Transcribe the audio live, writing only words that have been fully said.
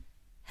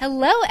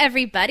Hello,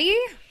 everybody.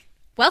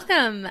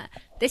 Welcome.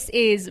 This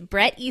is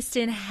Bret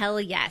Easton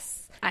Hell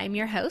Yes. I'm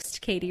your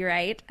host, Katie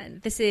Wright,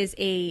 and this is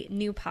a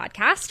new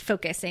podcast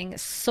focusing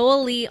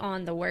solely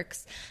on the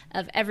works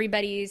of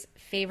everybody's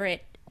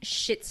favorite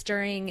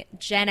shit-stirring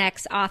Gen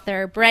X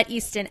author, Bret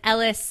Easton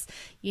Ellis.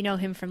 You know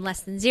him from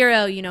Less Than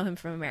Zero. You know him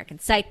from American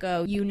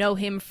Psycho. You know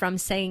him from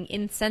saying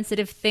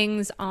insensitive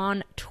things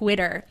on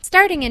Twitter.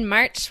 Starting in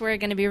March, we're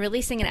going to be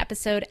releasing an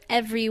episode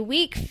every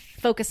week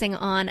focusing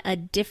on a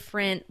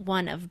different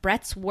one of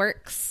Bret's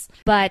works.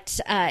 But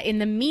in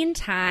the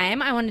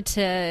meantime, I wanted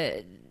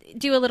to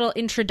do a little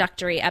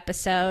introductory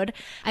episode.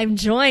 I'm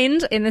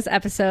joined in this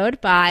episode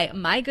by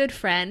my good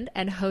friend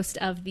and host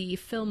of the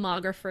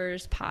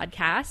Filmographers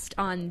podcast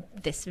on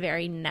this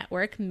very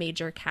network,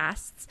 Major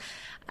Casts.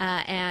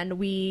 And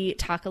we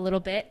talk a little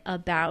bit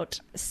about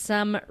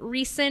some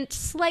recent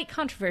slight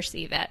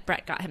controversy that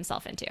Bret got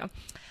himself into.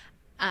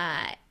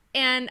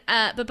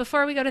 But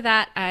before we go to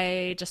that,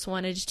 I just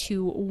wanted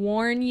to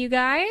warn you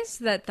guys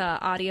that the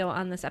audio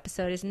on this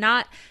episode is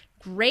not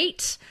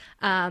great.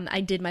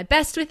 I did my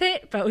best with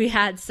it, but we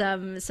had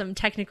some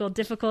technical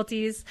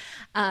difficulties.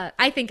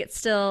 I think it's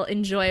still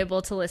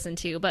enjoyable to listen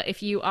to, but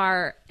if you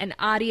are an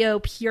audio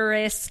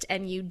purist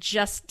and you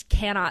just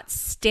cannot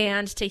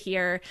stand to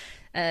hear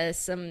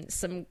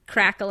some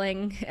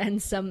crackling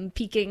and some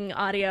peaking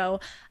audio,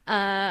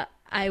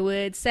 I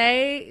would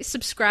say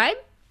subscribe,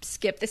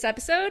 skip this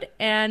episode,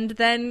 and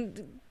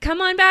then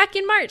come on back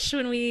in March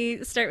when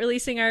we start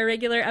releasing our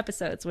regular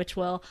episodes, which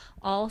will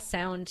all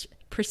sound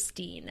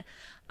pristine.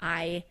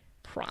 I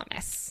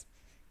promise.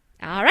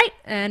 All right,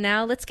 and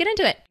now let's get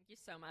into it. Thank you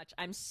so much.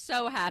 I'm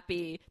so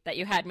happy that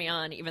you had me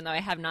on, even though I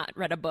have not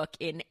read a book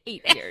in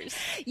 8 years.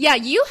 Yeah,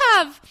 you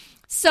have.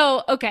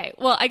 So, okay,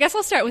 well, I guess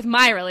I'll start with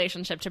my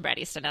relationship to Bret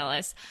Easton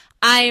Ellis.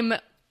 I'm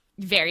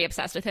very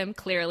obsessed with him,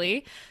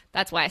 clearly.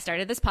 That's why I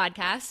started this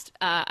podcast.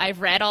 I've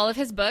read all of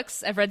his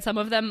books. I've read some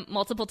of them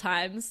multiple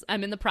times.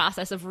 I'm in the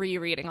process of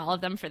rereading all of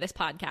them for this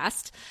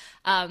podcast.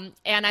 And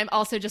I'm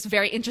also just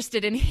very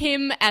interested in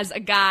him as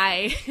a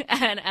guy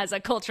and as a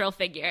cultural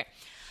figure.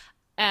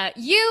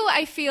 You,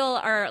 I feel,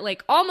 are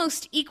like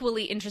almost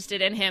equally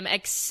interested in him,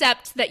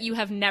 except that you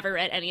have never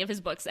read any of his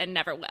books and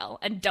never will,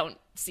 and don't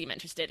seem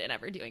interested in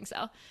ever doing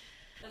so.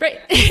 Right?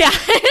 Yeah.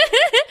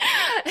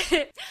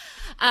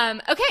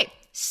 Okay,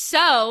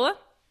 so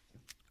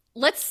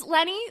let's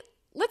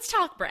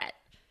talk Bret.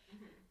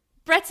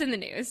 Bret's in the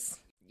news.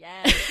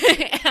 Yes.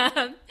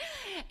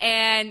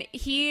 And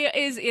he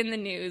is in the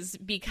news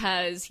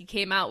because he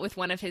came out with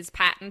one of his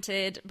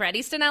patented Bret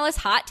Easton Ellis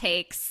hot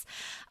takes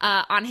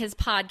on his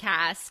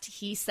podcast.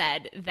 He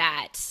said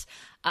that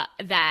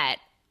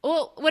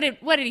what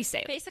did he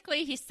say?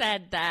 Basically, he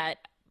said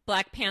that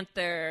Black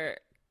Panther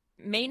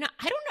may not.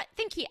 I don't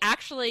think he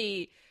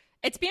actually.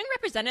 It's being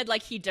represented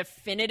like he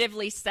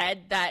definitively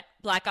said that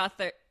Black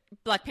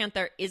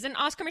Panther isn't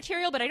Oscar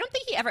material, but I don't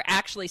think he ever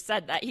actually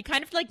said that. He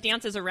kind of like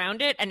dances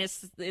around it and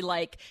is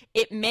like,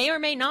 it may or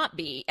may not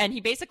be. And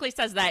he basically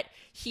says that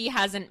he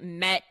hasn't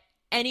met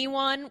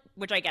anyone,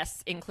 which I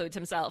guess includes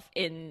himself,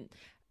 in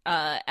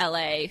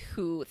LA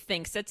who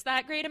thinks it's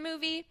that great a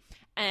movie,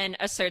 and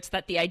asserts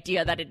that the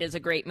idea that it is a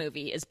great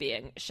movie is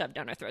being shoved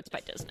down our throats by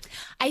Disney.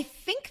 I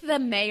think the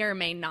may or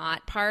may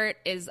not part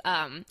is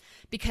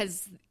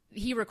because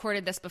he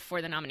recorded this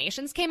before the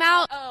nominations came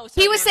out. Oh, so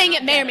he was saying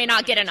it may or may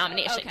not get a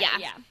nomination. Okay,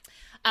 yeah.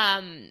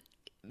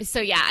 So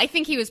yeah, I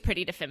think he was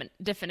pretty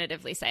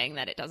definitively saying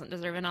that it doesn't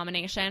deserve a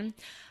nomination,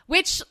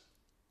 which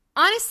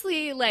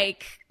honestly,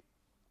 like,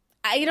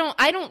 I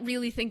don't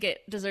really think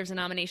it deserves a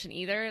nomination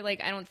either.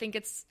 Like, I don't think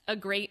it's a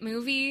great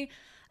movie.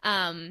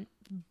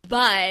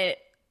 But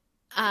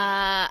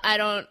I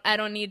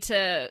don't need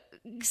to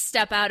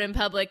step out in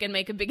public and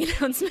make a big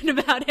announcement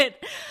about it.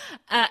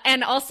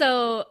 And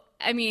also,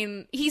 I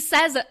mean, he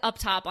says up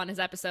top on his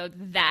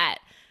episode that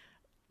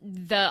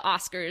the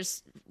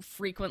Oscars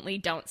frequently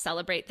don't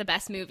celebrate the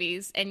best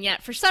movies, and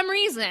yet for some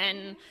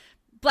reason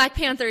Black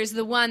Panther is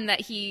the one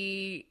that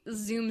he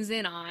zooms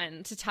in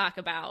on to talk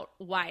about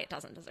why it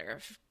doesn't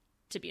deserve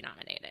to be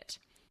nominated.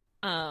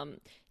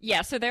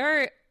 Yeah, so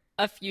there are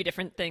a few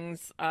different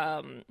things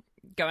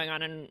going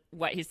on in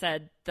what he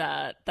said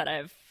that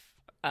I've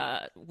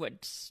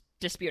would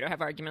dispute or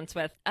have arguments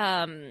with.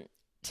 To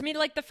me,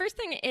 like, the first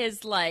thing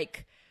is,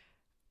 like,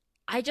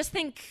 I just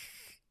think,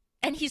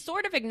 and he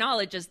sort of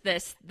acknowledges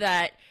this,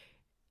 that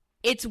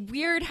it's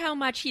weird how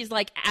much he's,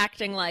 like,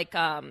 acting like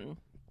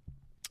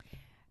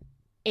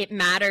it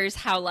matters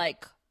how,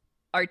 like,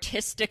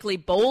 artistically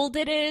bold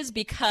it is,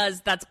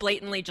 because that's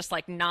blatantly just,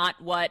 like, not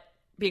what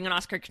being an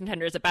Oscar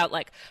contender is about.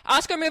 Like,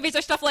 Oscar movies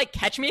are stuff like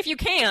Catch Me If You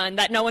Can,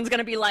 that no one's going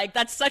to be like,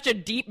 that's such a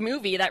deep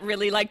movie that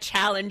really, like,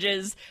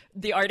 challenges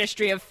the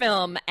artistry of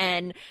film.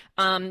 And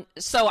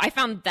so I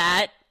found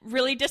that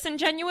really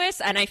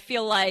disingenuous, and I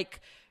feel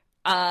like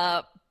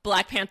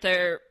Black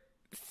Panther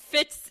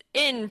fits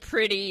in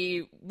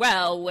pretty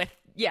well with,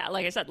 yeah,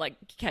 like I said, like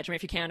Catch Me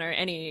If You Can or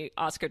any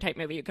Oscar type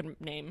movie you can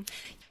name.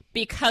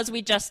 Because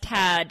we just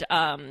had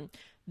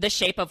The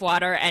Shape of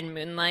Water and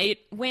Moonlight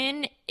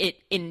win, it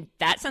in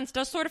that sense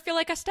does sort of feel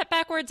like a step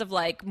backwards of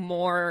like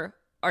more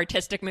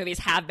artistic movies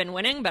have been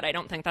winning, but I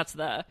don't think that's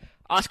the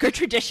Oscar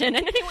tradition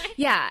in any way.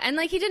 Yeah, and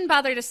like he didn't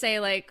bother to say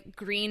like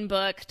Green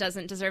Book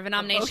doesn't deserve a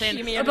nomination.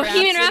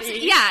 Bohemian Rhapsody.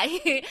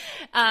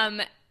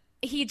 Yeah,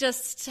 he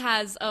just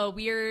has a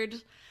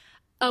weird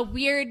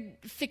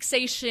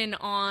fixation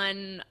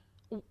on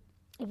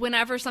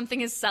whenever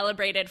something is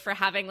celebrated for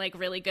having like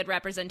really good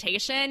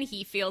representation.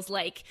 He feels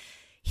like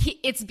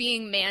it's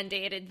being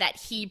mandated that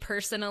he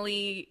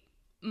personally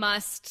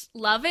must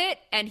love it,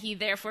 and he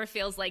therefore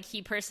feels like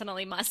he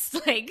personally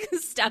must like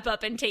step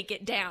up and take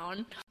it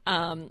down.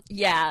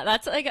 Yeah,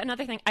 that's like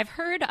another thing. I've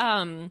heard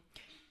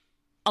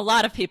a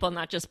lot of people,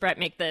 not just Brett,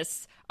 make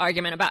this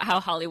argument about how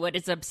Hollywood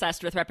is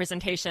obsessed with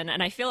representation,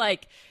 and I feel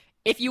like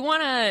if you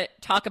want to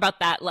talk about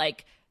that,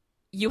 like,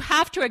 you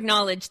have to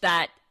acknowledge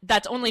that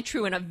that's only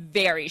true in a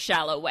very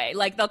shallow way.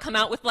 Like, they'll come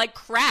out with, like,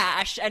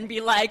 Crash and be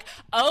like,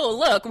 oh,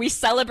 look, we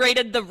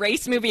celebrated the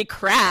race movie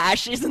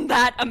Crash. Isn't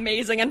that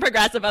amazing and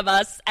progressive of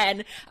us?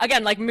 And,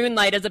 again, like,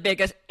 Moonlight is a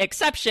big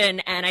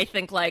exception, and I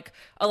think, like,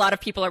 a lot of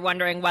people are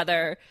wondering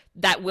whether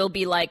that will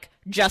be, like,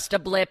 just a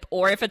blip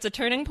or if it's a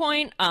turning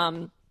point.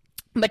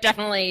 But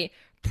definitely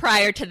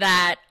prior to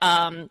that,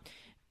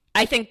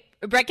 I think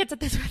Brett gets at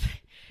this with...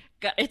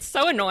 God, it's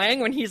so annoying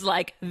when he's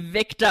like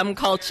victim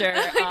culture.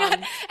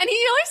 And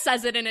he always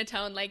says it in a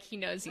tone like he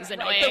knows he's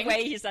annoying. The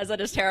way he says it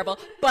is terrible.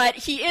 But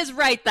he is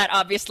right that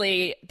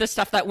obviously the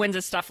stuff that wins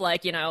is stuff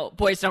like, you know,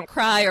 Boys Don't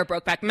Cry or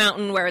Brokeback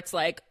Mountain, where it's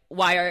like,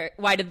 why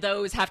did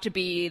those have to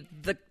be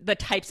the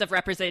types of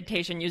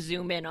representation you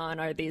zoom in on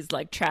are these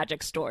like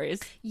tragic stories?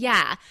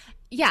 Yeah.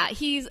 Yeah,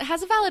 he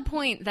has a valid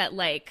point that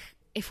like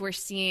if we're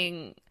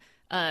seeing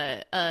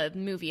a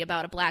movie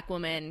about a black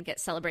woman get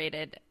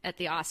celebrated at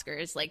the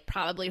Oscars, like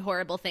probably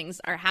horrible things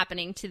are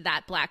happening to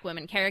that black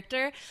woman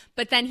character.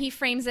 But then he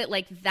frames it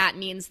like that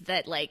means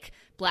that like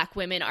black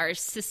women are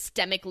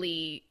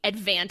systemically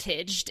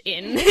advantaged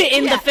in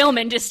the film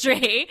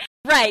industry.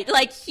 Right.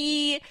 Like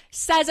he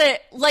says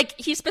it like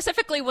he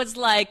specifically was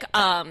like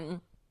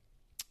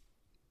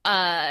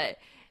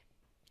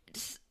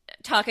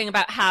talking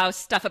about how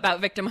stuff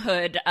about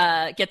victimhood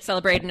gets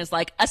celebrated and is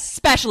like,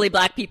 especially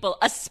black people,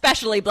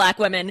 especially black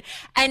women.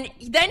 And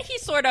then he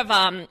sort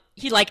of,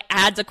 he like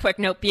adds a quick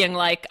note being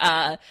like,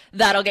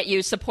 that'll get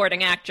you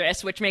supporting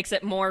actress, which makes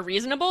it more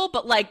reasonable.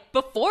 But like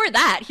before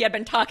that, he had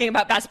been talking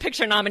about Best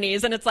Picture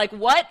nominees. And it's like,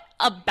 what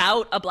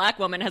about a black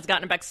woman has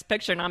gotten a Best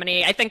Picture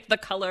nominee? I think The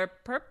Color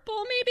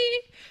Purple,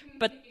 maybe?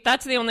 But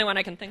that's the only one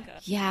I can think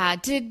of. Yeah.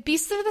 Did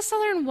Beasts of the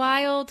Southern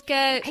Wild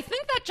get... I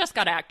think that just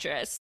got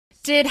actress.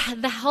 Did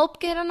The Help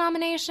get a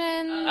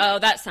nomination? Oh,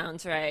 that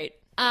sounds right.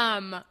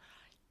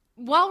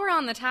 While we're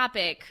on the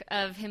topic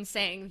of him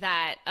saying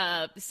that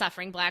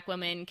suffering black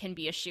women can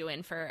be a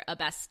shoo-in for a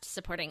Best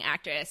Supporting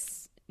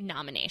Actress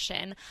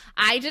nomination,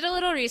 I did a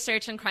little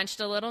research and crunched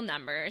a little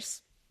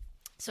numbers.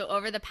 So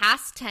over the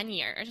past 10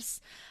 years,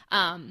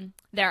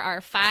 there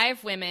are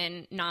 5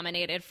 women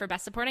nominated for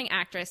Best Supporting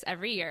Actress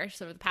every year.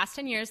 So over the past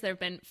 10 years, there have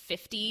been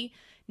 50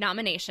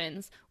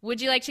 nominations.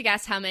 Would you like to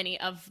guess how many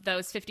of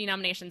those 50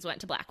 nominations went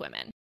to black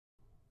women?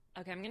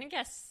 Okay, I'm going to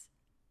guess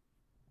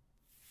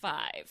 5.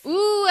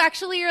 Ooh,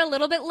 actually, you're a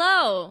little bit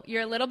low.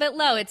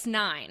 It's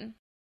 9.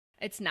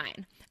 It's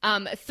 9.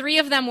 3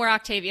 of them were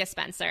Octavia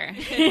Spencer.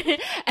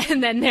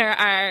 And then there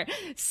are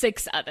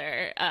 6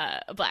 other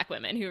black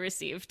women who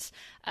received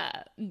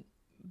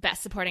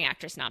Best Supporting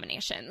Actress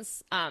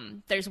nominations.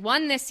 There's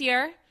 1 this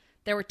year.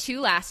 There were 2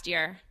 last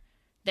year.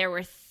 There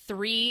were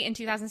 3 in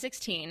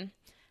 2016.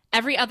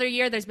 Every other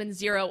year, there's been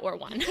 0 or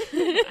 1.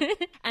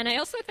 And I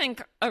also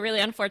think a really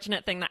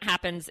unfortunate thing that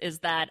happens is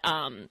that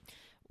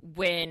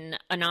when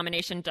a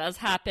nomination does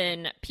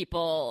happen,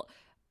 people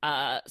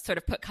sort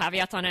of put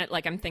caveats on it.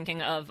 Like I'm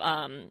thinking of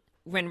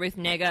when Ruth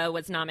Negga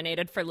was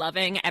nominated for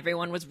Loving,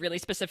 everyone was really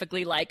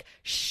specifically like,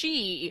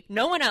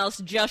 no one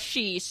else, just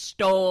she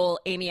stole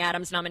Amy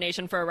Adams'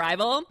 nomination for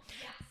Arrival.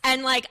 Yes.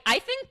 And like, I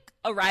think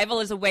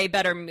Arrival is a way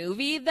better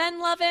movie than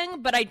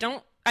Loving, but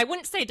I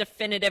wouldn't say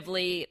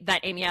definitively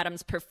that Amy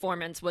Adams'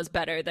 performance was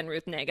better than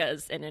Ruth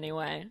Negga's in any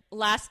way.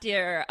 Last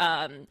year,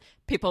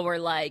 people were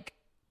like,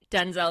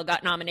 Denzel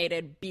got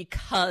nominated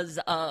because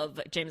of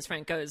James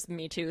Franco's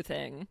Me Too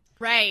thing.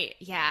 Right.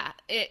 Yeah.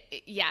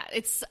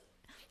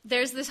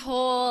 There's this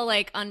whole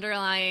like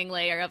underlying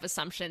layer of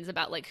assumptions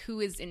about like who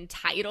is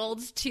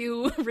entitled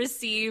to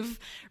receive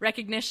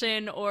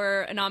recognition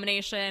or a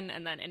nomination,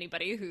 and then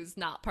anybody who's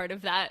not part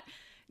of that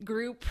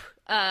group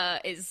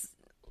is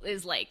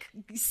like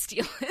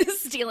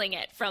stealing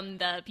it from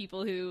the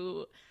people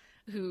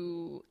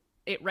who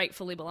it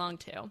rightfully belonged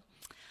to,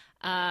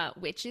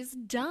 which is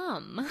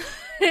dumb.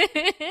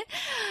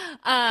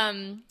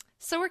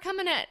 So we're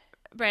coming at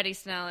Bret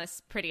Easton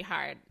Ellis pretty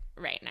hard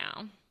right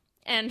now,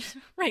 and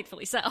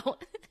rightfully so.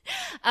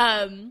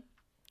 I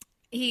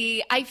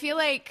feel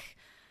like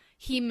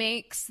he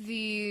makes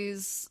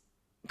these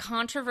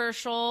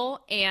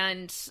controversial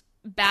and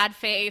bad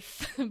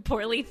faith,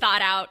 poorly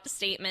thought out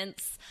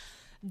statements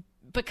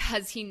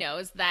because he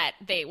knows that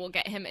they will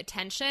get him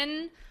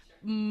attention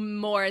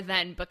more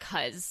than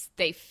because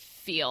they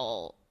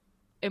feel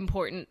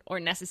important or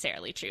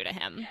necessarily true to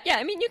him. Yeah,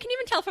 I mean, you can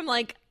even tell from,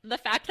 like, the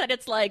fact that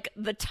it's, like,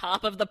 the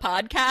top of the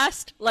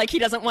podcast. Like, he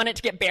doesn't want it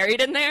to get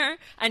buried in there.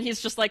 And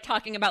he's just, like,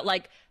 talking about,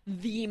 like,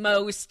 the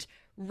most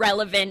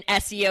relevant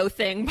SEO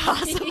thing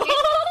possible.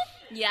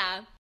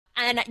 Yeah.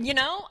 And, you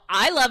know,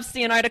 I love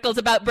seeing articles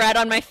about Brett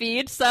on my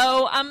feed,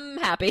 so I'm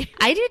happy.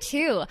 I do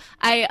too.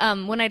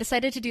 When I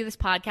decided to do this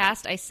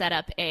podcast, I set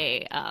up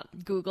a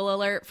Google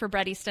alert for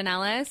Bret Easton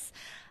Ellis.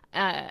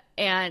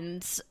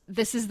 And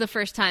this is the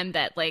first time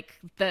that, like,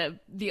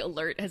 the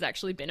alert has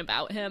actually been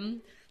about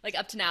him. Like,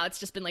 up to now, it's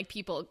just been, like,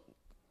 people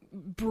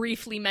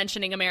briefly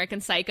mentioning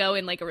American Psycho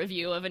in, like, a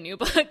review of a new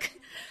book.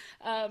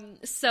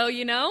 So,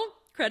 you know,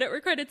 credit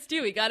where credit's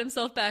due. He got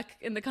himself back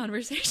in the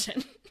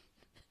conversation.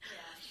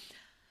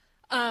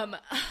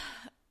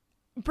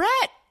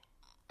 Brett,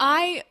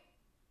 I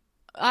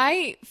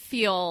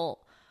felt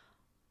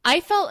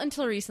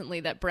until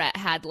recently that Brett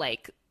had,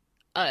 like,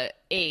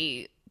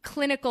 a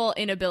clinical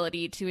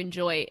inability to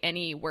enjoy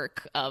any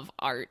work of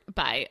art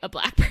by a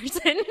Black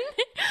person.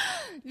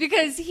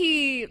 Because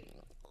he,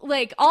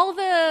 like,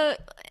 almost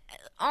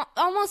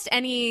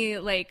any,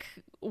 like,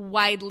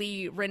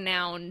 widely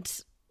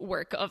renowned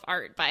work of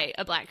art by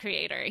a Black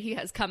creator, he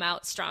has come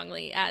out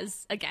strongly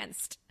as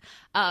against.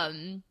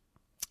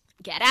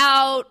 Get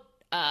Out,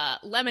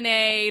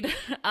 Lemonade,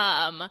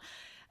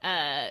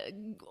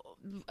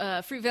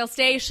 Fruitvale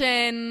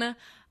Station,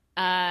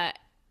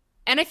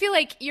 and I feel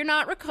like you're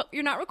not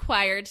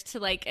required to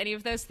like any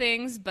of those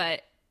things,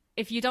 but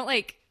if you don't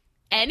like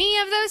any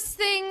of those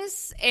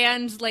things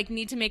and like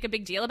need to make a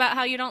big deal about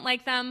how you don't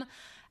like them,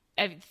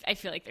 I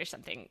feel like there's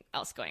something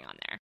else going on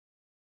there.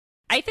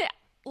 I think,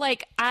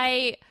 like,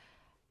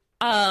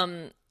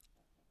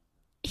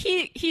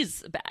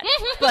 he's bad,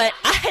 but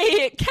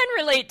I can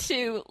relate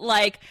to,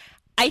 like,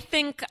 I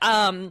think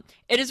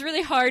it is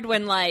really hard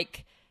when,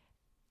 like,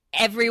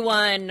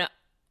 everyone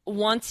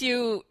wants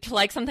you to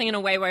like something in a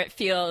way where it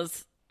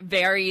feels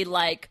very,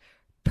 like,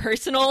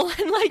 personal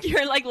and, like,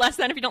 you're, like, less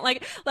than if you don't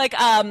like it. Like,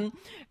 I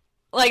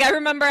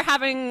remember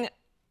having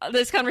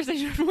this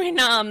conversation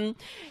when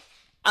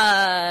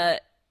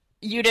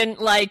you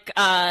didn't like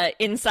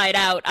Inside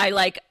Out. I,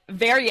 like,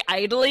 very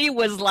idly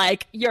was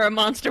like, you're a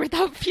monster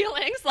without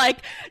feelings, like,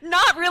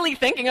 not really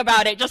thinking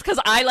about it just because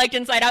I liked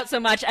Inside Out so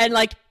much, and,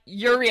 like,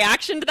 your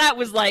reaction to that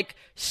was, like,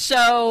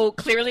 so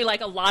clearly,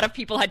 like, a lot of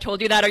people had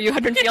told you that or you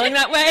had been feeling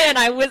that way, and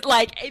I was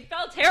like, it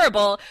felt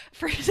terrible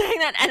for saying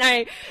that. And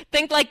I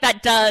think, like,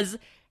 that does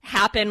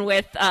happen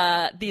with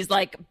these,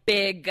 like,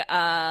 big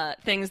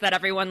things that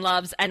everyone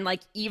loves, and,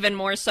 like, even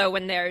more so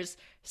when there's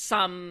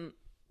something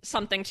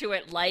to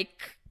it,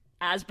 like,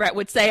 as Brett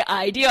would say,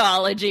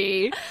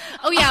 ideology.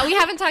 Oh, yeah, we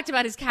haven't talked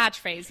about his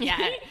catchphrase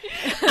yet.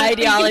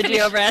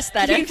 Ideology over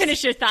aesthetics. You can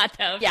finish your thought,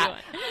 though.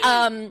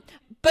 Yeah.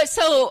 But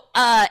so,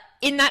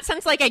 in that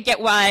sense, like, I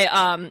get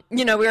why,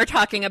 you know, we were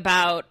talking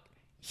about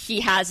he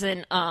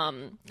hasn't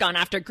gone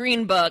after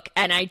Green Book,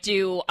 and I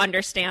do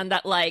understand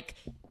that, like,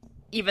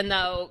 even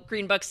though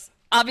Green Book's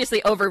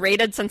obviously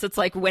overrated since it's,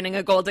 like, winning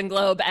a Golden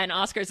Globe and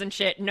Oscars and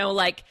shit, no,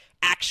 like,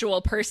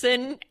 actual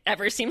person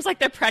ever seems like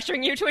they're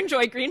pressuring you to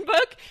enjoy Green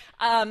Book.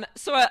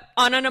 So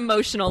on an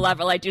emotional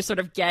level, I do sort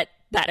of get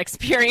that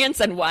experience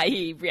and why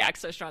he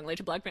reacts so strongly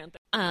to Black Panther.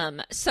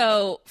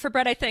 So for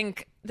Brett, I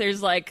think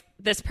there's, like,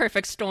 this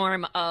perfect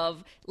storm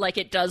of, like,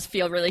 it does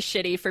feel really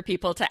shitty for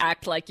people to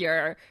act like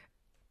you're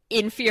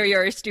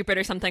inferior or stupid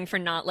or something for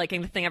not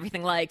liking the thing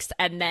everything likes.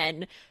 And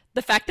then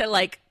the fact that,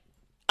 like,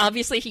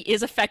 obviously he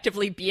is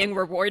effectively being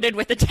rewarded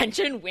with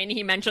attention when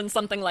he mentions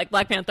something like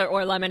Black Panther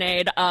or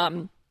Lemonade.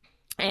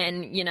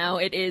 And, you know,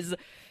 it is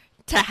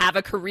to have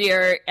a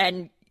career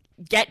and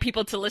get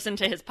people to listen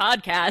to his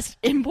podcast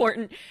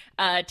important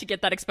to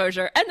get that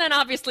exposure. And then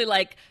obviously,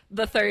 like,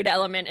 the third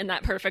element in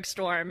that perfect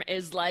storm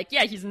is, like,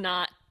 yeah, he's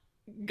not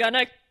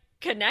gonna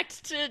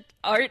connect to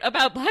art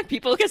about Black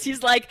people because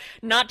he's, like,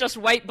 not just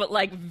white, but,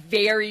 like,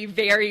 very,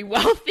 very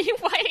wealthy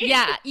white.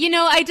 Yeah, you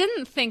know, I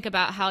didn't think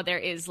about how there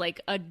is, like,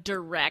 a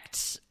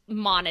direct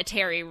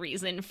monetary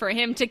reason for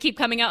him to keep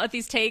coming out with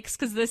these takes,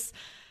 because this...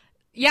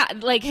 Yeah,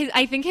 like,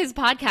 I think his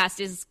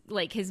podcast is,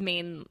 like, his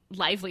main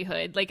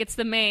livelihood. Like, it's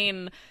the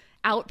main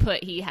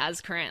output he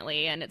has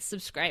currently, and it's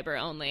subscriber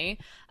only,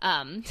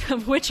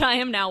 of which I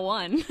am now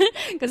one,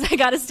 because I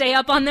gotta stay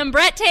up on them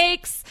Brett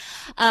takes.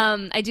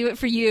 I do it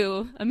for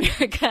you,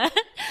 America.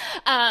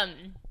 But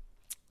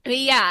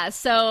yeah,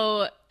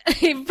 so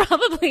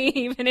probably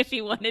even if he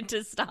wanted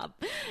to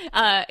stop,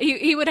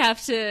 he would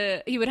have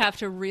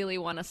to really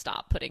want to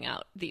stop putting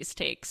out these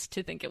takes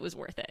to think it was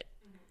worth it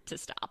to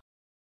stop.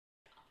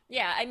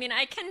 Yeah, I mean,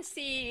 I can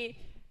see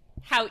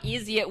how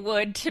easy it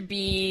would to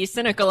be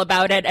cynical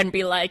about it and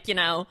be like, you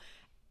know,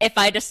 if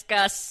I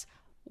discuss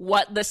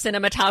what the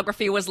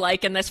cinematography was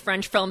like in this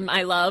French film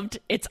I loved,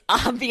 it's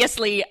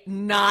obviously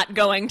not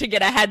going to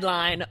get a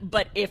headline.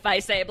 But if I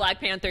say Black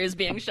Panther is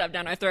being shoved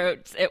down our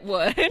throats, it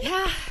would.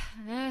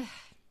 Yeah,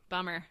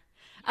 bummer.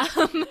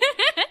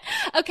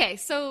 Okay,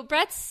 so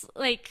Brett's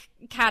like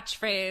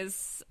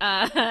catchphrase.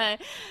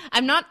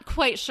 I'm not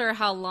quite sure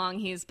how long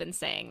he's been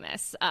saying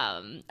this.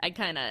 I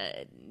kind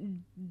of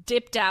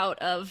dipped out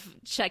of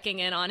checking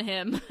in on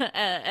him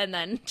and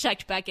then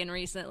checked back in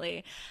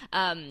recently.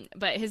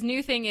 But his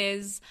new thing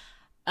is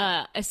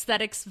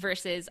aesthetics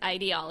versus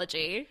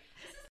ideology.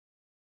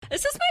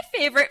 This is my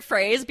favorite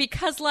phrase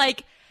because,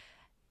 like,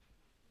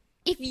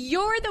 if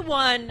you're the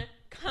one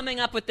coming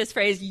up with this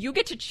phrase, you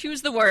get to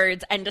choose the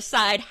words and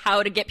decide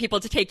how to get people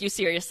to take you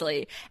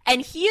seriously.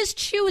 And he is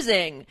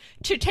choosing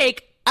to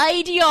take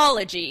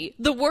ideology,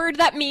 the word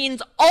that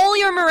means all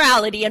your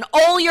morality and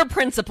all your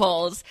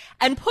principles,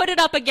 and put it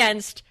up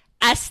against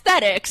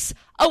aesthetics,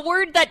 a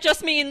word that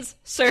just means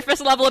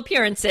surface level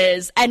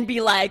appearances, and be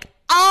like,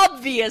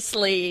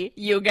 obviously,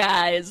 you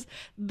guys,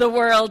 the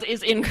world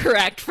is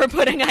incorrect for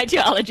putting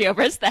ideology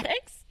over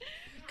aesthetics.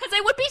 Because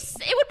it would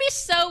be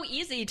so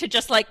easy to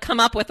just like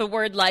come up with a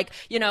word like,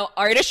 you know,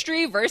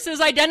 artistry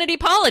versus identity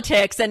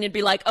politics, and you'd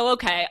be like, oh,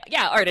 okay,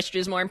 yeah, artistry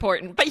is more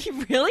important. But he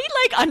really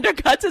like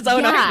undercuts his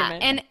own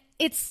argument. And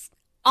it's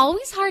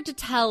always hard to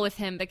tell with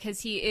him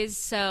because he is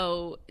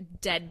so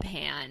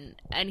deadpan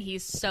and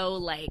he's so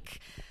like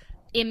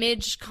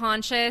image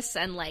conscious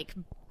and like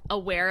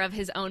aware of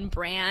his own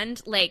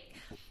brand. Like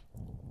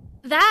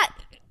that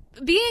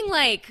being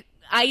like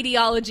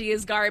ideology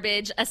is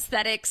garbage,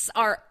 aesthetics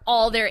are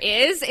all there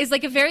is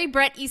like a very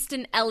Bret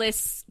Easton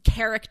Ellis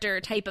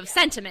character type of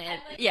sentiment.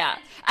 Yeah.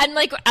 And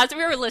like as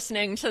we were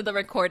listening to the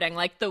recording,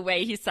 like the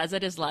way he says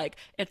it is like,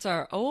 it's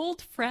our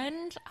old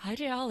friend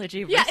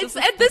ideology versus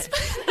this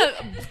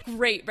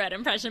great Bret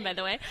impression, by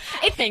the way.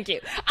 Thank you.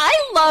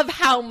 I love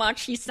how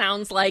much he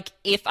sounds like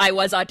if I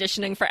was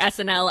auditioning for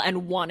SNL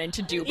and wanted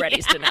to do Bret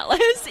Easton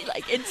Ellis.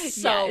 Like it's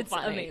so it's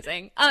funny.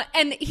 Amazing.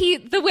 And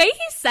the way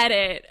he said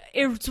it,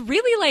 it's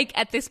really like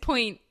at this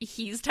point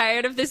he's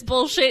tired of this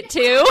bullshit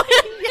too.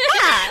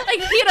 Yeah.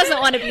 Like he doesn't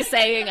want to be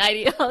saying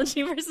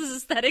ideology versus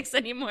aesthetics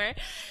anymore.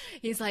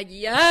 He's like,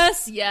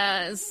 yes,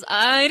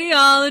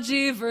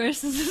 ideology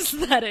versus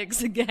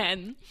aesthetics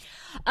again.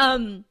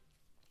 And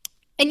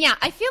yeah,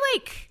 I feel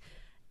like,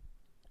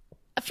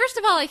 first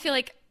of all, I feel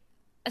like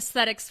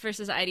aesthetics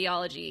versus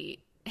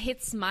ideology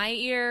hits my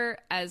ear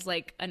as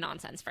like a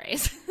nonsense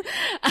phrase.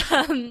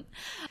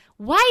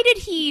 Why did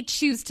he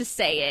choose to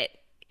say it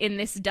in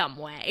this dumb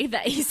way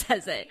that he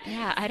says it?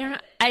 Yeah, I don't know.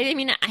 I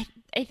mean,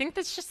 I think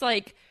that's just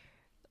like,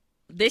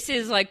 this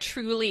is like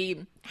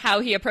truly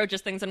how he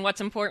approaches things and what's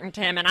important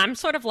to him. And I'm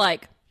sort of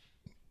like,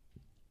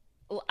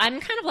 I'm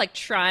kind of like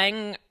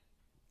trying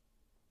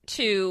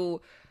to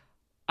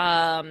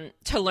learn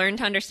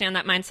to understand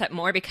that mindset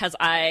more, because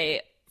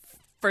I,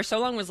 for so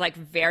long, was like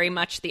very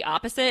much the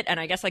opposite, and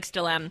I guess like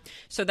still am.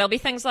 So there'll be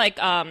things like,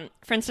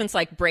 for instance,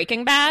 like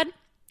Breaking Bad.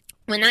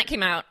 When that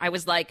came out, I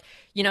was like,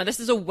 you know, this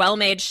is a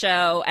well-made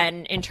show,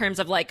 and in terms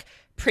of like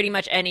pretty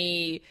much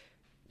any,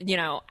 you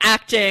know,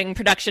 acting,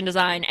 production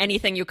design,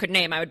 anything you could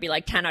name, I would be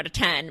like 10 out of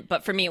 10.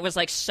 But for me, it was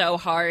like so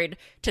hard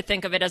to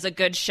think of it as a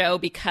good show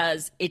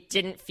because it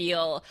didn't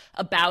feel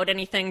about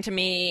anything to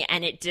me,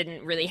 and it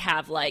didn't really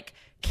have like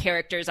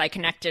characters I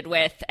connected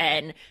with.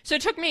 And so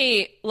it took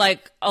me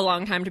like a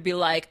long time to be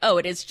like, oh,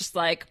 it is just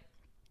like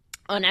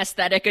an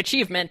aesthetic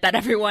achievement that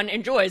everyone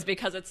enjoys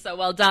because it's so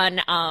well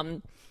done.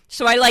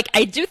 So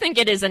I do think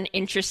it is an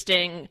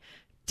interesting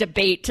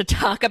debate to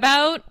talk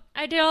about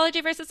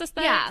ideology versus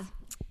aesthetics.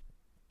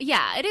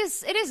 Yeah, it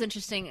is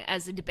interesting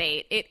as a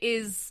debate. It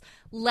is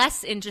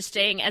less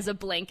interesting as a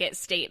blanket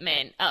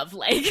statement of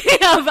like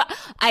of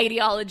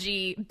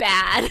ideology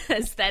bad,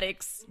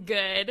 aesthetics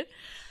good.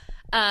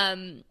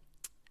 And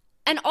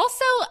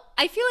also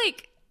I feel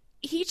like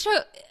he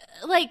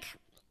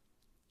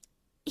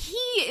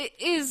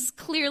is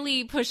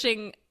clearly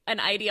pushing an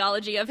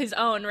ideology of his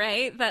own,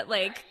 right? That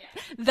like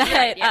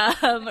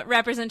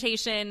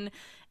representation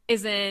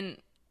isn't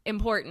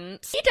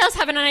important. He does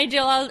have an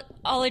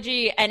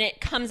ideology, and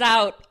it comes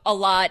out a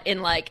lot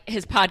in like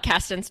his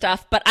podcast and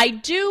stuff, but I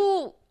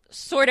do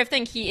sort of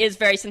think he is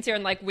very sincere.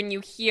 And like when you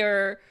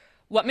hear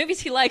what movies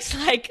he likes,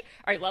 like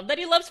I love that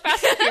he loves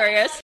Fast and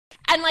Furious.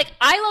 And like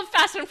I love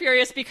Fast and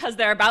Furious because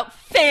they're about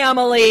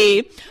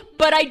family,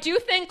 but I do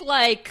think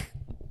like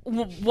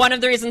one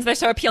of the reasons they're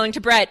so appealing to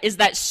Bret is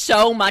that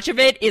so much of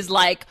it is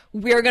like,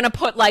 we're going to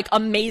put like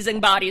amazing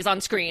bodies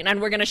on screen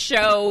and we're going to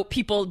show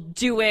people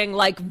doing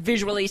like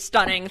visually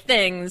stunning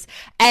things.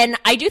 And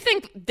I do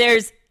think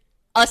there's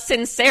a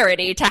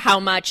sincerity to how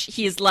much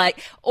he's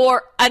like,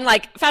 and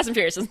like Fast and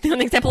Furious is the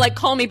only example, like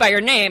Call Me By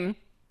Your Name.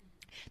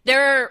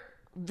 There are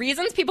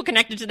reasons people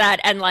connected to that,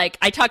 and like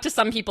I talked to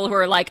some people who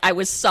are like, I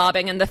was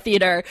sobbing in the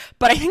theater,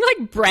 but I think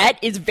like Bret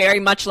is very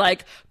much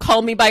like,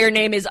 Call Me By Your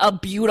Name is a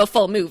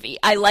beautiful movie.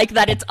 I like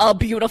that it's a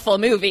beautiful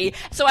movie.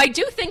 So I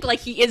do think like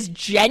he is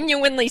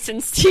genuinely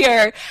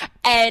sincere,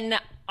 and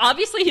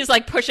obviously he's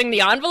like pushing the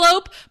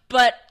envelope,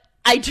 but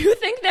I do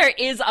think there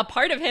is a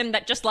part of him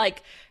that just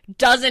like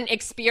doesn't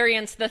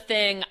experience the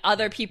thing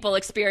other people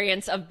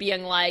experience of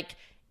being like,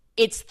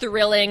 it's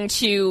thrilling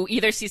to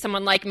either see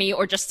someone like me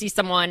or just see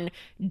someone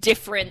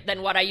different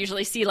than what I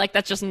usually see. Like,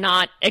 that's just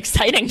not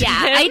exciting to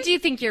him. I do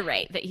think you're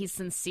right that he's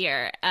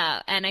sincere.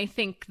 And I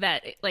think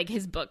that, like,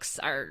 his books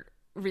are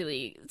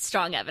really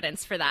strong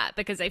evidence for that,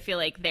 because I feel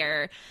like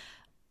they're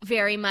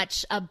very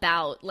much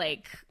about,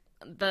 like,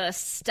 the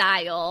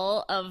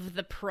style of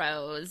the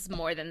prose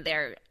more than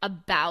they're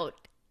about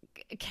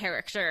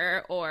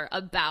character or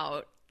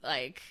about,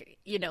 like,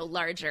 you know,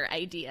 larger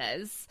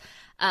ideas.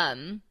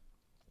 And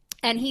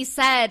he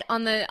said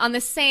on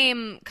the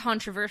same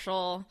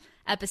controversial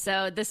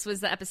episode, this was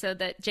the episode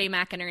that Jay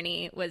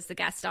McInerney was the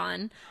guest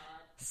on.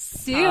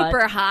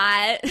 Super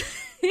hot.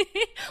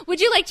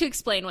 Would you like to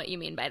explain what you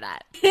mean by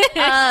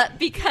that?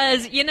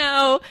 Because, you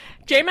know,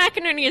 Jay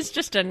McInerney is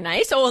just a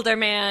nice older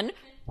man.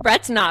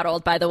 Brett's not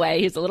old, by the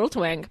way. He's a little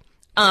twink.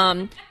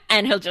 And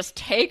he'll just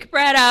take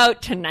Brett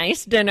out to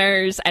nice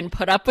dinners and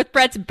put up with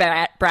Brett's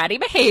bratty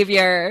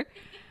behavior.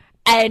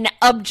 And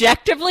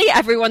objectively,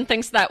 everyone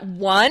thinks that,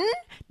 one,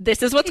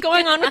 this is what's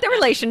going on with the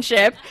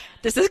relationship.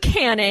 This is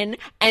canon.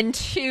 And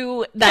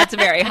two, that's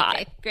very hot.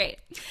 Okay, great.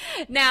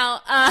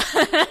 Now,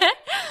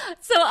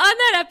 so on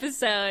that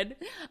episode,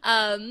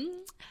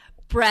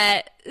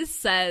 Brett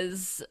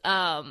says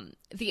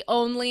the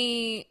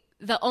only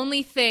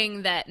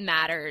thing that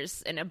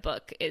matters in a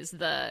book is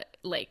the,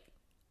 like,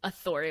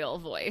 authorial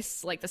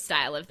voice, like the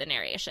style of the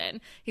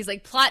narration. He's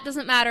like, plot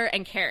doesn't matter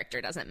and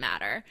character doesn't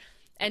matter.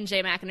 And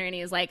Jay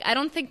McInerney is like, I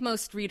don't think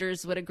most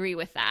readers would agree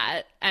with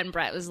that. And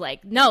Brett was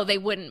like, no, they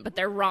wouldn't, but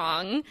they're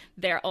wrong.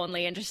 They're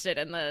only interested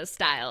in the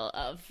style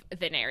of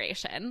the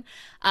narration,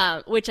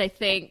 which I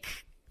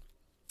think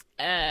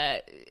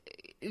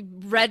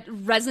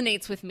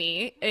resonates with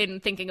me in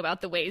thinking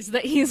about the ways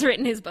that he's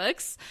written his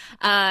books,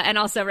 and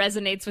also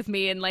resonates with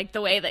me in, like,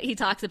 the way that he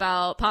talks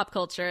about pop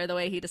culture, the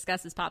way he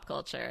discusses pop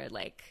culture.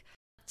 Like,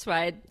 that's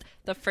why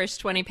the first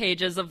 20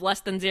 pages of Less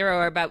Than Zero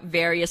are about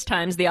various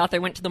times the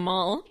author went to the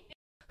mall.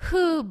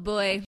 Oh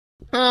boy.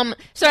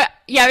 So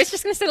yeah, I was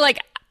just gonna say, like,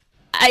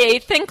 I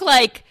think,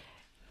 like,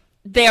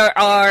 there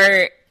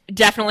are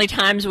definitely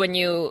times when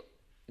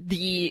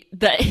the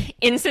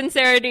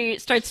insincerity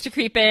starts to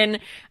creep in,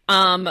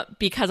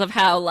 because of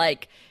how,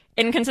 like,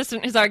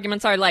 inconsistent his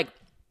arguments are. Like,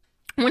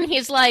 when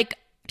he's, like,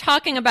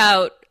 talking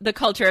about the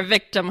culture of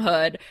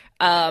victimhood,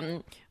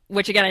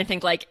 which again I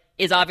think, like,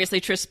 is obviously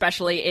true,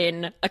 especially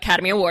in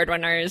Academy Award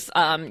winners.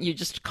 You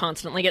just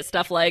constantly get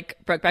stuff like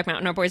Brokeback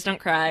Mountain or Boys Don't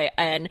Cry,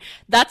 and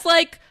that's,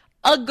 like,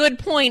 a good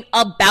point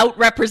about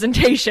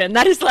representation.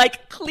 That is,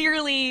 like,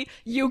 clearly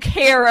you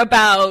care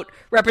about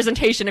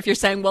representation if you're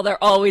saying, well,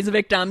 they're always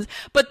victims.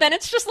 But then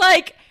it's just,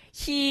 like,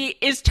 he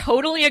is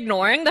totally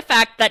ignoring the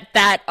fact that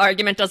that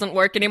argument doesn't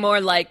work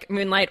anymore, like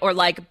Moonlight, or,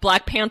 like,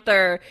 Black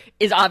Panther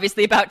is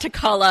obviously about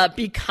T'Challa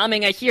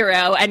becoming a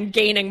hero and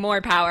gaining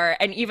more power,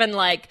 and even,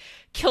 like,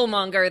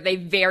 Killmonger, they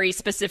very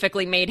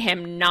specifically made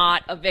him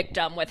not a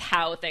victim with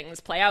how things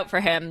play out for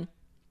him.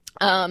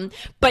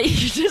 But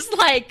he just,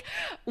 like,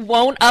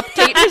 won't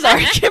update his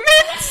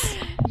arguments.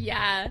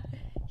 Yeah,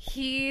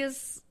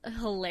 he's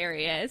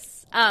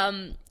hilarious.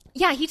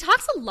 Yeah, he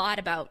talks a lot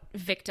about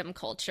victim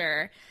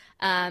culture.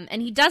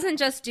 And he doesn't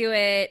just do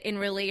it in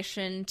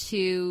relation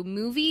to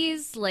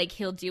movies. Like,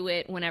 he'll do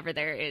it whenever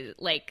there is,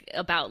 like,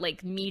 about,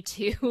 like, Me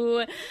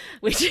Too,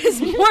 which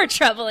is more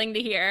troubling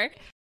to hear.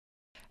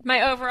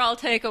 My overall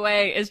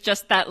takeaway is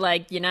just that,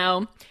 like, you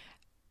know,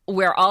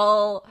 we're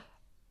all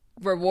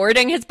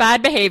rewarding his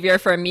bad behavior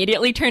for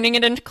immediately turning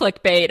it into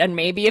clickbait, and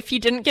maybe if he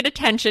didn't get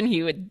attention,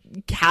 he would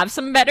have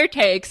some better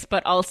takes,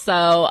 but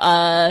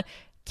also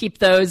keep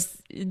those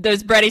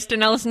Bret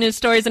Easton Ellis news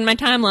stories in my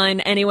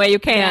timeline any way you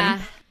can.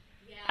 Yeah.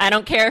 I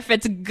don't care if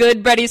it's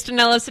good Bret Easton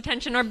Ellis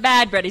attention or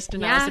bad Bret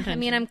Easton Ellis attention. I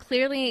mean, I'm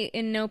clearly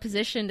in no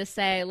position to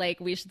say, like,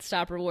 we should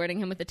stop rewarding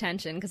him with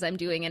attention, because I'm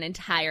doing an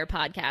entire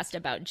podcast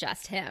about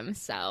just him.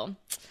 So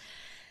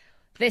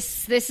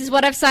this is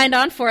what I've signed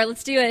on for.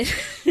 Let's do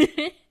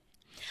it.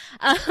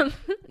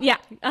 Yeah.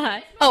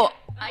 Oh,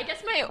 I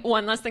guess my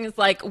one last thing is,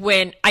 like,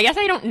 when I guess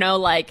I don't know,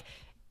 like,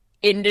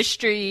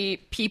 industry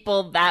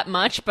people that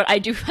much, but I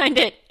do find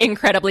it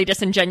incredibly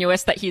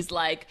disingenuous that he's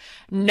like,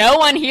 no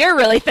one here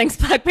really thinks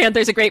Black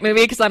Panther's a great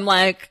movie, because I'm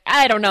like,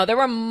 I don't know, there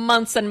were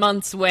months and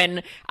months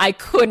when I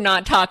could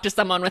not talk to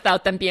someone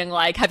without them being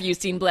like, have you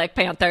seen Black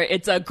Panther?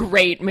 It's a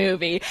great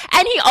movie.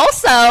 And he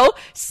also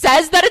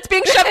says that it's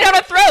being shoved down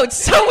our throats,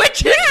 so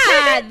which is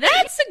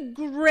that's a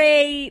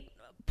great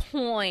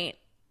point.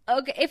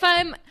 Okay,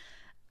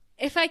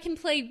 if I can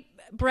play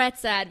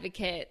Brett's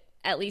advocate,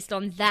 at least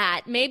on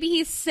that, maybe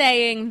he's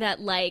saying that,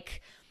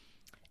 like,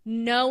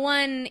 no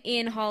one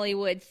in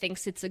Hollywood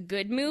thinks it's a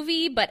good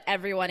movie, but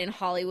everyone in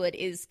Hollywood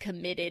is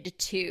committed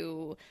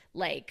to,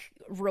 like,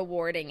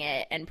 rewarding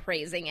it and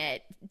praising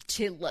it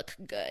to look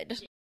good.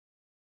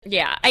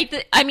 Yeah,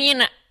 I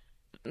mean,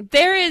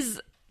 there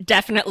is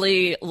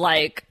definitely,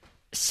 like,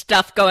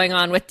 stuff going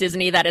on with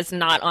Disney that is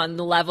not on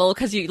the level,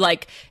 because you,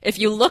 like, if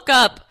you look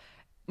up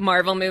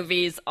Marvel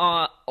movies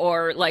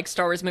or like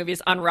Star Wars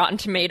movies on Rotten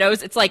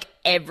Tomatoes, it's like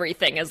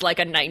everything is like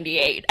a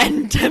 98.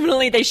 And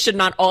definitely they should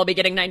not all be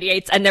getting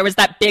 98s. And there was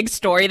that big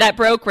story that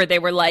broke where they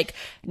were like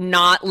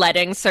not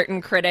letting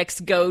certain critics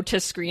go to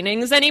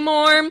screenings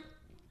anymore.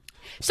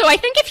 So I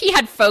think if he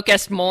had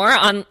focused more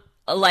on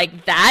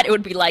like that, it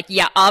would be like,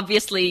 yeah,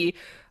 obviously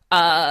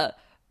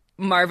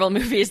Marvel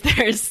movies,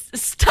 there's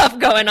stuff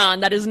going on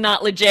that is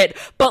not legit.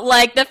 But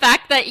like the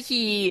fact that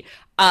he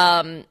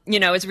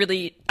is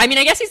really, I mean,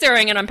 I guess he's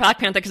zeroing in on Black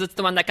Panther because it's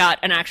the one that got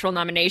an actual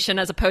nomination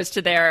as opposed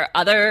to their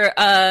other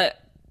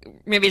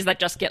movies that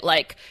just get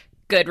like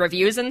good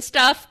reviews and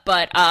stuff.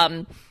 But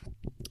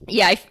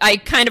yeah, I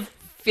kind of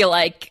feel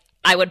like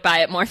I would buy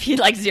it more if he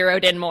like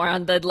zeroed in more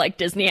on the like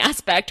Disney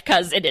aspect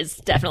because it is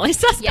definitely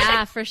suspect.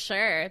 Yeah, for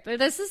sure. But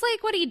this is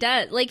like what he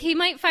does. Like he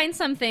might find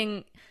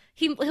something.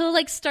 He'll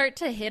like start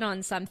to hit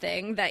on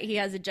something that he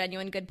has a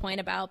genuine good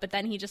point about, but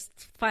then he just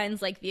finds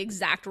like the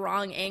exact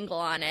wrong angle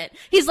on it.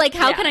 He's like,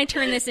 how can I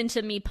turn this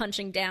into me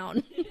punching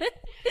down?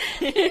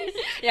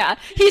 Yeah,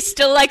 he's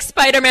still like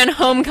Spider-Man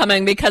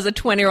Homecoming because a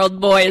 20-year-old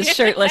boy is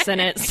shirtless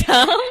in it.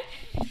 So,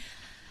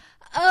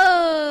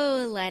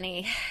 oh,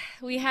 Lenny,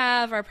 we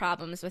have our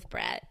problems with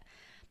Brett,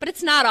 but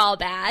it's not all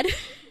bad.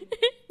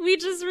 We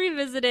just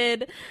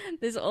revisited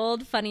this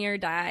old Funny or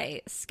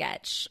Die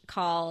sketch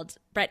called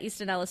Bret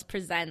Easton Ellis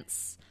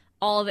Presents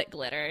All That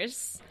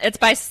Glitters. It's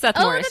by Seth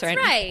Morris, right?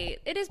 That's right.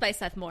 It is by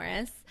Seth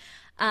Morris.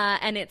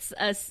 And it's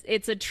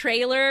a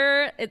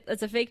trailer.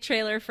 It's a fake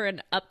trailer for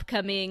an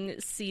upcoming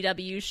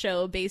CW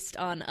show based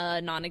on a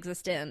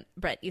non-existent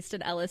Bret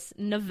Easton Ellis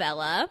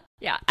novella.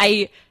 Yeah,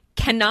 I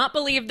cannot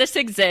believe this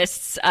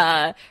exists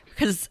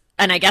because...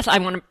 And I guess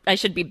I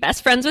should be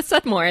best friends with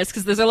Seth Morris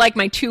because those are like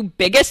my two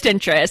biggest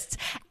interests.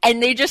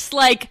 And they just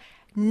like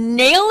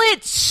nail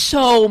it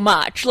so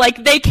much.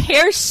 Like they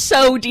care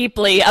so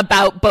deeply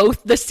about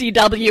both the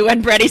CW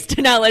and Bret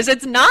Easton Ellis.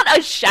 It's not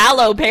a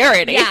shallow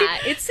parody. Yeah,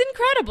 it's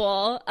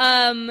incredible.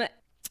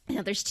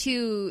 There's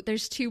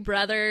two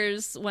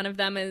brothers. One of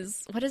them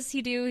is, what does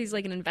he do? He's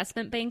like an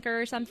investment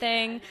banker or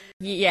something.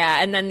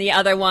 Yeah, and then the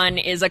other one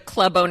is a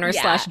club owner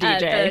slash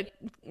DJ.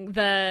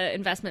 The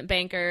investment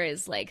banker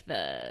is like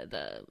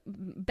the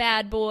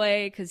bad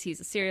boy because he's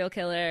a serial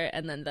killer,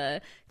 and then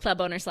the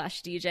club owner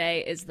slash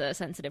DJ is the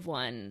sensitive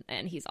one,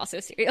 and he's also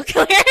a serial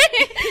killer.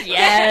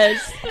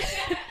 Yes,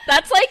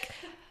 that's like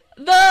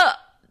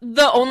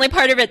the only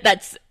part of it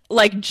that's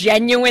like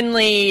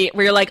genuinely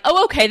where you're like,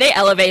 oh, okay, they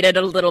elevated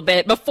it a little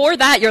bit. Before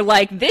that, you're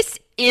like, this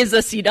is a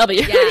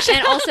CW. Yeah,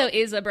 and also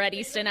is a Bret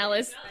Easton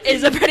Ellis.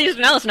 Is a Bret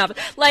Easton Ellis novel.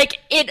 Like,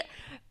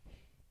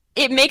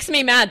 it makes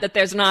me mad that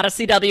there's not a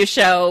CW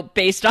show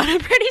based on a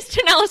Bret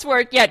Easton Ellis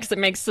work yet because it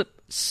makes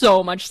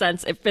so much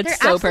sense. It fits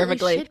so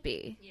perfectly. Should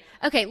be. Yeah.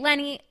 Okay,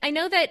 Lenny, I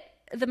know that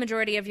the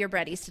majority of your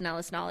Bret Easton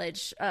Ellis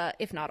knowledge,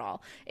 if not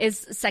all,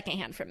 is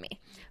secondhand from me.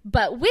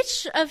 But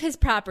which of his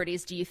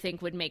properties do you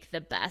think would make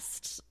the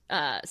best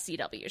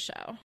CW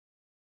show?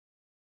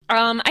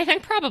 I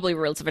think probably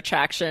Rules of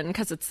Attraction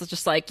because it's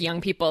just like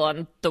young people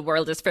and the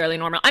world is fairly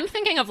normal. I'm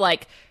thinking of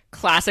like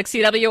classic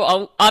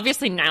CW.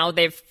 Obviously now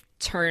they've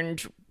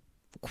turned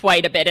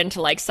quite a bit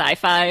into like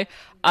sci-fi.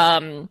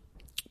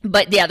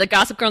 But yeah, the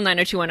Gossip Girl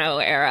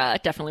 90210 era,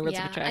 definitely Rules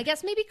of Attraction. I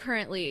guess maybe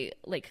currently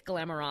like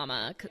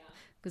Glamorama,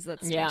 because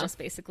that's just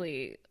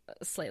basically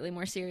a slightly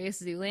more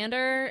serious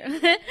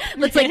Zoolander.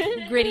 That's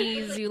like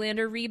gritty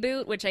Zoolander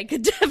reboot, which I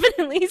could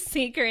definitely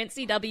see current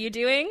CW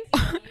doing.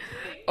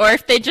 Or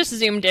if they just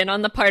zoomed in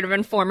on the part of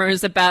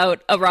Informers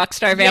about a rock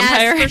star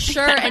vampire. Yes, for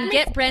sure. And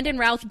get Brandon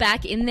Routh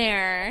back in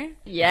there.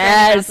 Yes.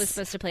 Brandon Routh was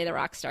supposed to play the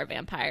rock star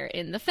vampire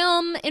in the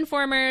film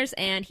Informers,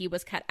 and he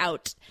was cut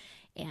out.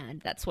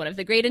 And that's one of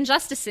the great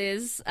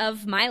injustices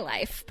of my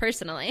life,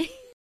 personally.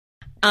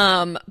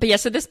 But yeah,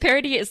 so this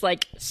parody is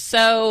like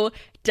so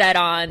dead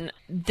on.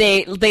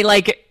 They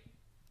like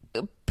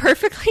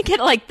perfectly get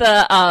like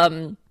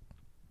the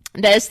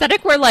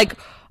aesthetic where like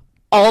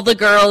all the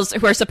girls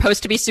who are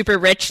supposed to be super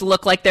rich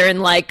look like they're in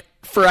like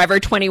Forever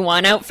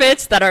 21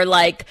 outfits that are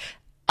like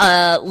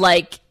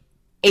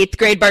 8th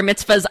grade bar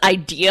mitzvah's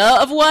idea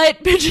of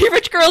what bitchy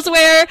rich girls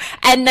wear,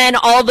 and then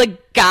all the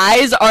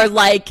guys are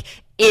like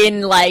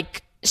in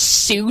like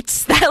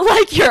suits that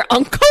like your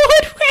uncle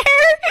would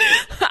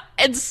wear.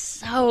 It's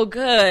so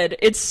good.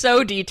 It's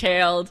so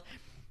detailed.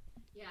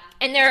 Yeah.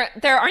 And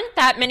there aren't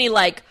that many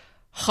like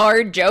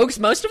hard jokes.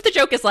 Most of the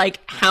joke is like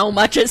how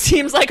much it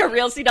seems like a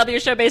real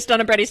CW show based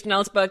on a Bret Easton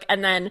Ellis book,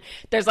 and then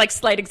there's like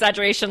slight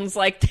exaggerations.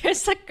 Like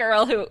there's a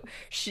girl who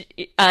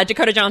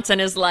Dakota Johnson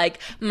is like,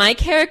 my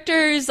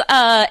character's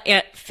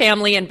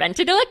family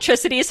invented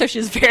electricity, so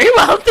she's very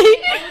wealthy.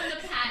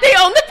 They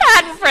own the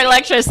patent for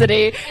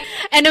electricity.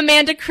 And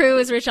Amanda Crew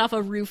is rich off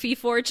a roofie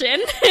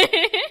fortune.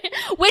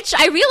 Which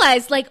I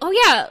realized, like, oh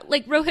yeah,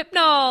 like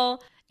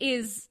Rohypnol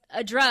is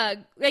a drug.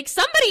 Like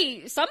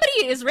somebody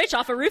is rich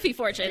off a roofie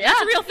fortune. Yeah,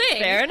 that's a real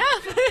thing. Fair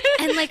enough.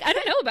 And like, I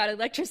don't know about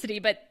electricity,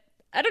 but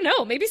I don't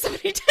know. Maybe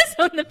somebody does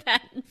own the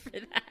patent for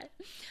that.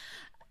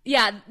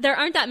 Yeah, there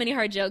aren't that many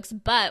hard jokes,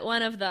 but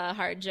one of the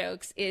hard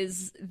jokes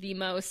is the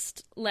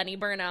most Lenny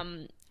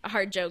Burnham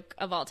hard joke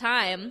of all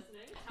time.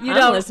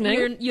 I'm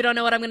listening. You don't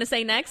know what I'm going to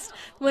say next?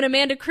 When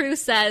Amanda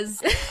Cruz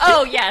says...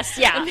 Oh, yes,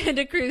 yeah.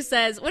 Amanda Cruz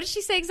says... What did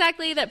she say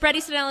exactly? That Bret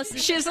Easton Ellis...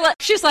 She's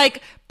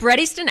like, Bret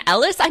Easton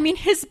Ellis? I mean,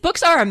 his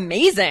books are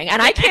amazing,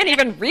 and I can't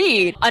even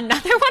read.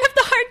 Another one of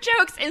the hard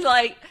jokes is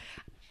like...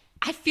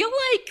 I feel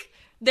like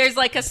there's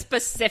like a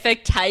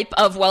specific type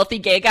of wealthy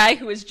gay guy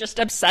who is just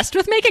obsessed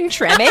with making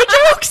Treme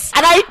jokes.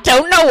 And I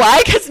don't know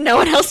why, because no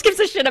one else gives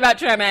a shit about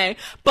Treme.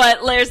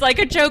 But there's like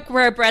a joke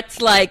where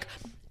Bret's like...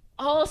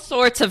 all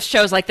sorts of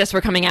shows like this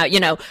were coming out, you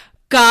know,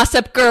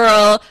 Gossip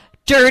Girl,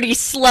 Dirty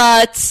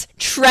Sluts,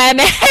 Treme.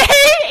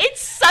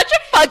 It's such a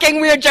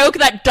fucking weird joke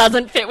that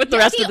doesn't fit with the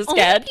rest of the sketch.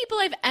 The only people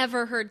I've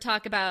ever heard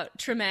talk about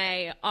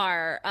Treme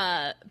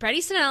are Bret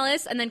Easton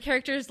Ellis and then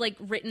characters like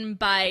written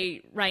by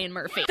Ryan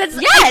Murphy. Yes!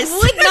 I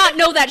would not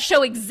know that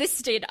show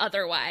existed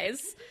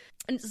otherwise.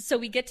 And so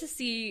we get to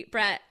see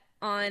Bret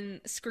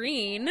on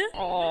screen.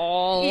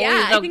 Oh,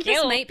 yeah, so I think cute.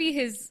 this might be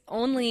his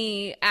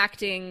only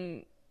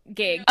acting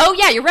gig. Oh,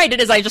 yeah, you're right.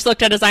 It is. I just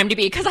looked at his IMDb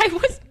because I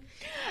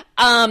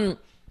was...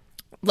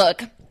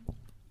 Look,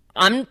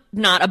 I'm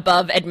not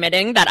above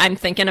admitting that I'm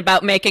thinking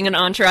about making an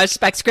Entourage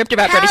spec script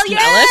about Bret Easton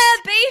Ellis.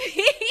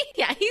 Baby!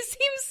 Yeah, he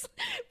seems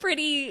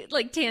pretty,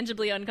 like,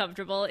 tangibly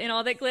uncomfortable in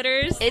All That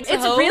Glitters. It's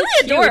so really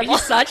cute. adorable.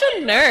 He's such a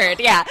nerd.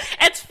 Yeah.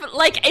 It's,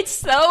 like, it's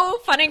so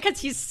funny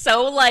because he's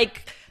so,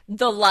 like,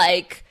 the,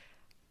 like,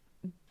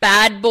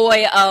 bad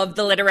boy of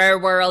the literary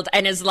world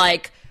and is,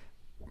 like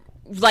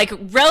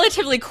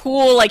relatively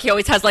cool, like he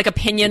always has like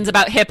opinions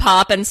about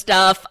hip-hop and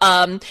stuff,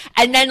 and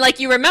then like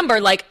you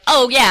remember like,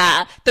 oh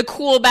yeah, the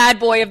cool bad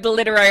boy of the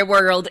literary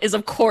world is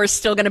of course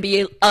still gonna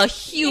be a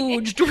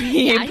huge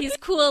dream. Yeah, he's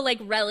cool like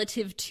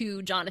relative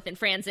to Jonathan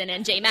Franzen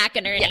and Jay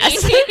McInerney.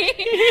 Yes.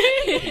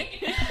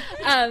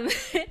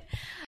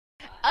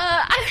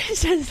 I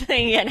was just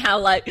thinking how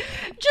like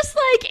just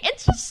like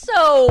it's just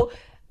so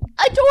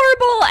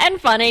adorable and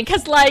funny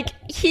because like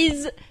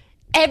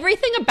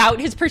everything about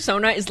his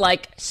persona is,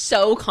 like,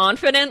 so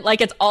confident. Like,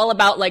 it's all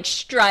about, like,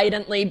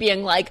 stridently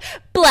being, like,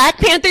 Black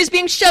Panther's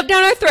being shoved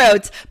down our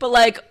throats. But,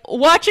 like,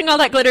 watching All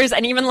That Glitters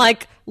and even,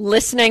 like,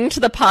 listening to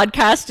the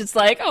podcast, it's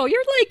like, oh,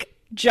 you're, like,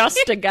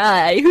 just a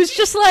guy who's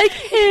just like,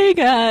 hey,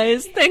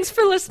 guys, thanks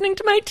for listening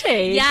to my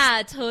tape.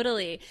 Yeah,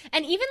 totally.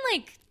 And even,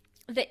 like,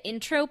 the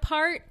intro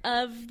part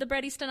of the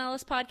Bret Easton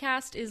Ellis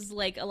podcast is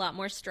like a lot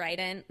more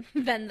strident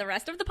than the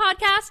rest of the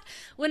podcast.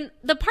 When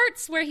the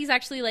parts where he's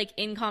actually like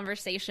in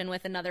conversation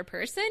with another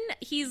person,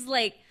 he's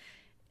like,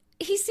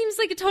 he seems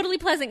like a totally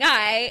pleasant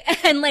guy.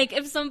 And like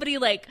if somebody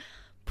like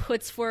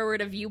puts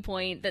forward a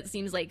viewpoint that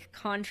seems like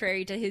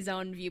contrary to his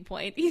own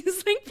viewpoint,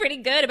 he's like pretty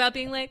good about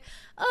being like,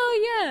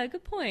 oh yeah,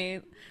 good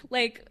point.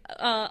 Like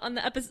on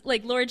the episode,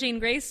 like Laura Jane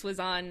Grace was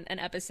on an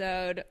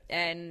episode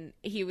and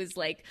he was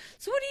like,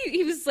 so what do you,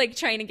 he was like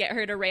trying to get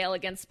her to rail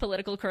against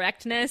political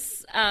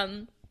correctness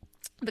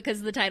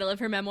because the title of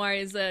her memoir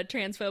is a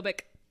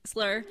transphobic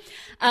slur.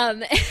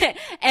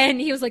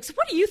 And he was like, so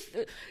what do you,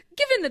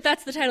 given that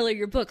that's the title of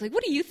your book, like,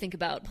 what do you think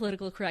about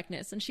political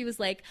correctness? And she was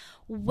like,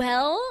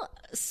 well,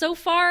 so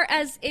far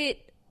as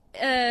it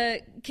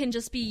can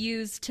just be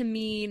used to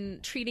mean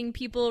treating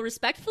people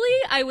respectfully,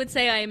 I would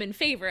say I am in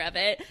favor of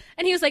it.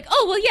 And he was like,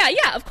 oh, well,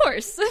 yeah, of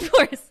course.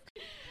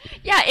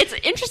 Yeah, it's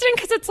interesting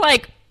because it's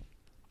like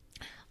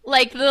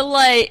the,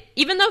 like,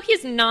 even though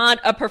he's not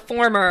a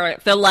performer,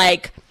 the,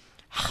 like,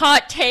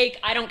 hot take,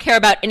 I don't care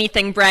about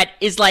anything, Bret,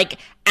 is, like,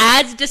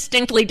 as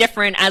distinctly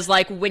different as,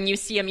 like, when you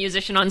see a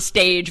musician on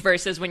stage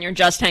versus when you're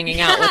just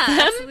hanging out with them.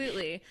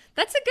 Absolutely.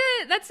 That's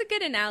a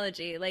good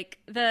analogy. Like,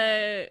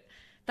 the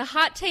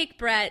hot take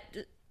Bret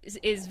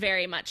is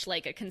very much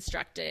like a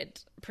constructed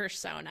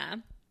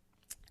persona.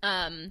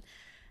 And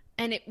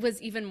it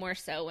was even more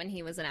so when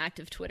he was an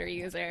active Twitter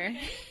user.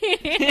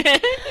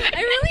 I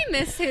really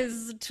miss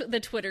the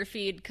Twitter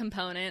feed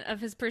component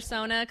of his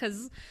persona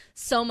because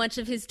so much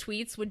of his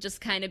tweets would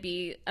just kind of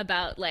be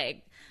about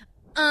like,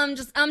 I'm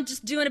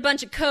just doing a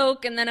bunch of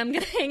coke and then I'm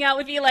gonna hang out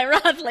with Eli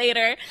Roth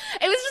later.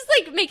 It was just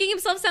like making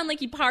himself sound like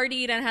he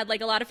partied and had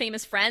like a lot of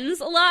famous friends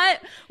a lot,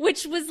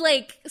 which was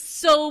like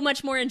so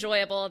much more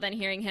enjoyable than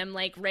hearing him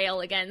like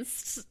rail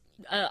against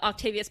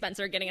Octavia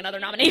Spencer getting another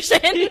nomination.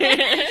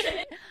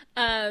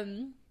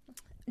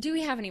 Do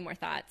we have any more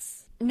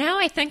thoughts? No,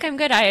 I think I'm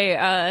good.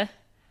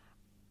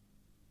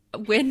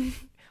 When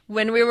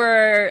we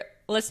were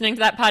listening to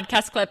that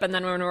podcast clip and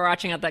then when we were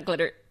watching All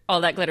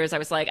That Glitters, I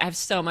was like, I have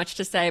so much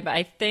to say, but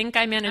I think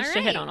I managed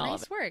to hit on all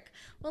of it. Nice work.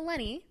 Well,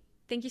 Lenny,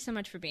 thank you so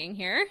much for being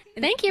here.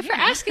 Thank you for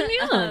asking me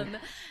on.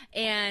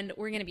 And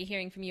we're going to be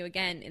hearing from you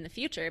again in the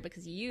future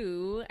because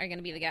you are going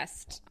to be the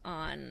guest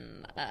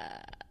on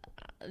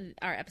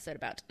our episode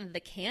about the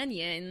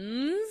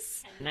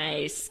Canyons.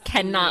 Nice.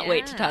 Cannot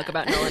wait to talk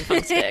about Nolan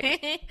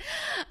Funkstick.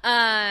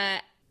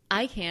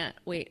 I can't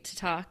wait to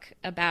talk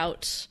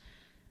about...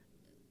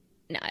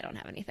 No, I don't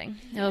have anything.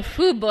 Oh,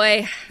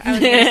 boy. I was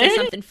going to say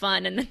something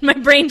fun, and then my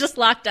brain just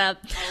locked up.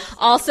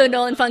 Also,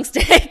 Nolan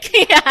Funkstick.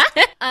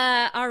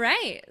 Yeah. All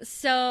right.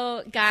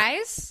 So,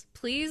 guys,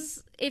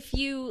 please, if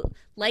you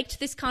liked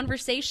this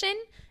conversation,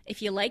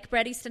 If you like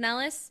Bret Easton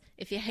Ellis,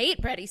 if you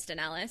hate Bret Easton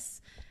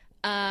Ellis,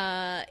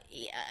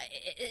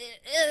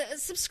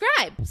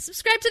 subscribe to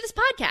this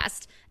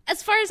podcast.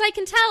 As far as I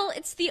can tell,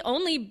 it's the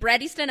only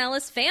Bret Easton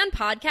Ellis fan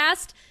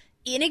podcast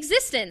in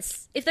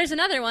existence. If there's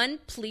another one,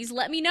 please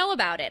let me know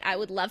about it. I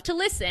would love to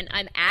listen.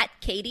 I'm at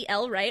Katie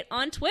L. Wright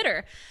on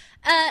Twitter.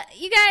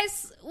 You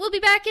guys, we'll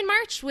be back in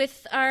March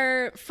with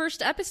our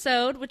first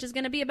episode, which is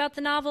going to be about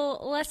the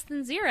novel Less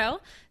Than Zero.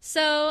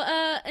 So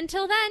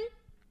until then,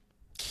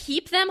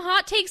 keep them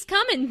hot takes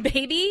coming,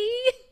 baby.